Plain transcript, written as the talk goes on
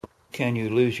can you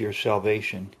lose your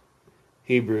salvation?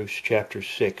 Hebrews chapter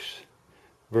 6,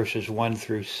 verses 1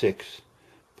 through 6,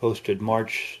 posted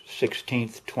March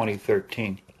 16th,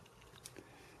 2013.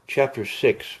 Chapter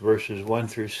 6, verses 1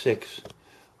 through 6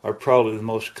 are probably the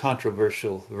most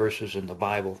controversial verses in the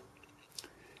Bible.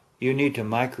 You need to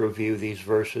micro-view these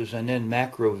verses and then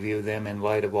macro-view them in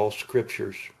light of all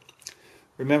scriptures.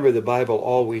 Remember, the Bible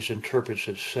always interprets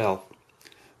itself.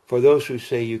 For those who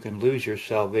say you can lose your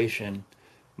salvation,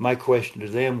 my question to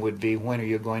them would be, when are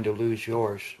you going to lose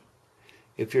yours?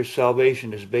 If your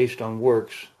salvation is based on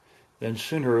works, then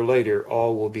sooner or later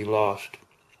all will be lost.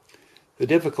 The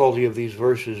difficulty of these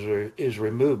verses is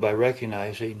removed by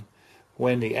recognizing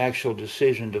when the actual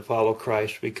decision to follow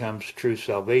Christ becomes true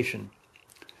salvation.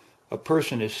 A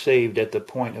person is saved at the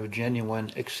point of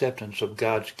genuine acceptance of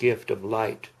God's gift of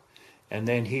light, and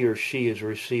then he or she is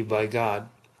received by God.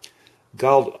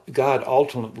 God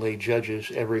ultimately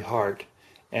judges every heart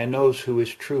and knows who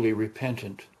is truly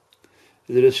repentant.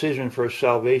 The decision for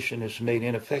salvation is made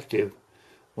ineffective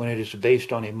when it is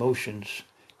based on emotions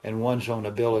and one's own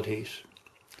abilities.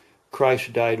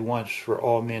 Christ died once for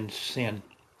all men's sin.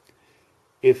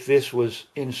 If this was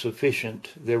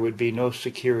insufficient, there would be no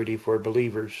security for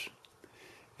believers.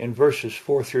 In verses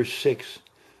 4 through 6,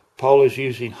 Paul is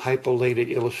using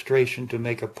hypolated illustration to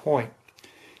make a point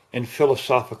in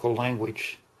philosophical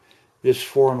language. This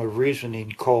form of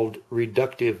reasoning called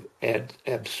reductive ad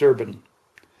absurdum,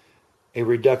 a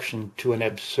reduction to an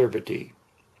absurdity.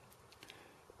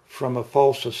 From a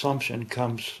false assumption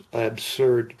comes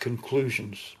absurd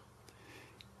conclusions.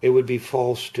 It would be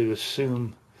false to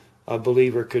assume a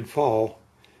believer could fall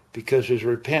because his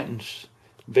repentance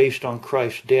based on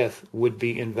Christ's death would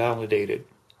be invalidated.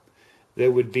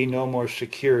 There would be no more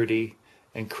security,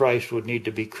 and Christ would need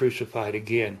to be crucified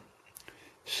again.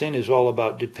 Sin is all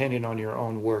about depending on your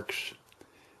own works.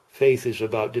 Faith is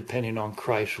about depending on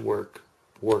Christ's work.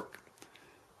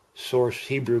 Source: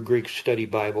 Hebrew Greek Study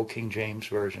Bible, King James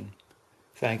Version.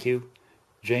 Thank you.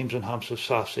 James and Hamza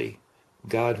Sassi,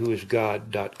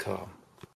 GodWhoIsGod.com.